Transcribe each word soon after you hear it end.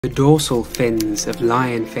The dorsal fins of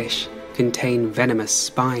lionfish contain venomous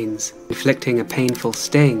spines, inflicting a painful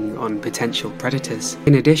sting on potential predators.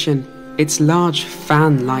 In addition, its large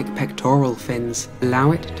fan-like pectoral fins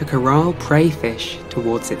allow it to corral prey fish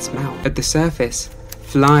towards its mouth. At the surface,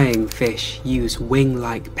 flying fish use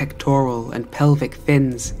wing-like pectoral and pelvic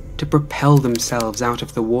fins to propel themselves out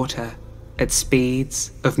of the water at speeds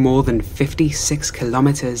of more than 56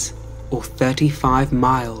 kilometers or 35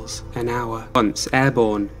 miles an hour. Once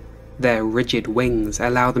airborne, their rigid wings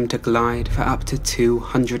allow them to glide for up to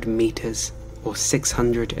 200 meters or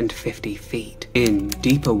 650 feet. In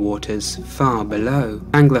deeper waters far below,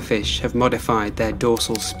 anglerfish have modified their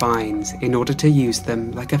dorsal spines in order to use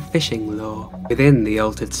them like a fishing lure. Within the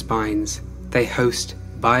altered spines, they host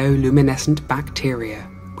bioluminescent bacteria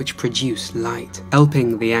which produce light,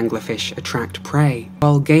 helping the anglerfish attract prey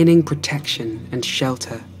while gaining protection and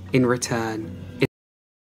shelter in return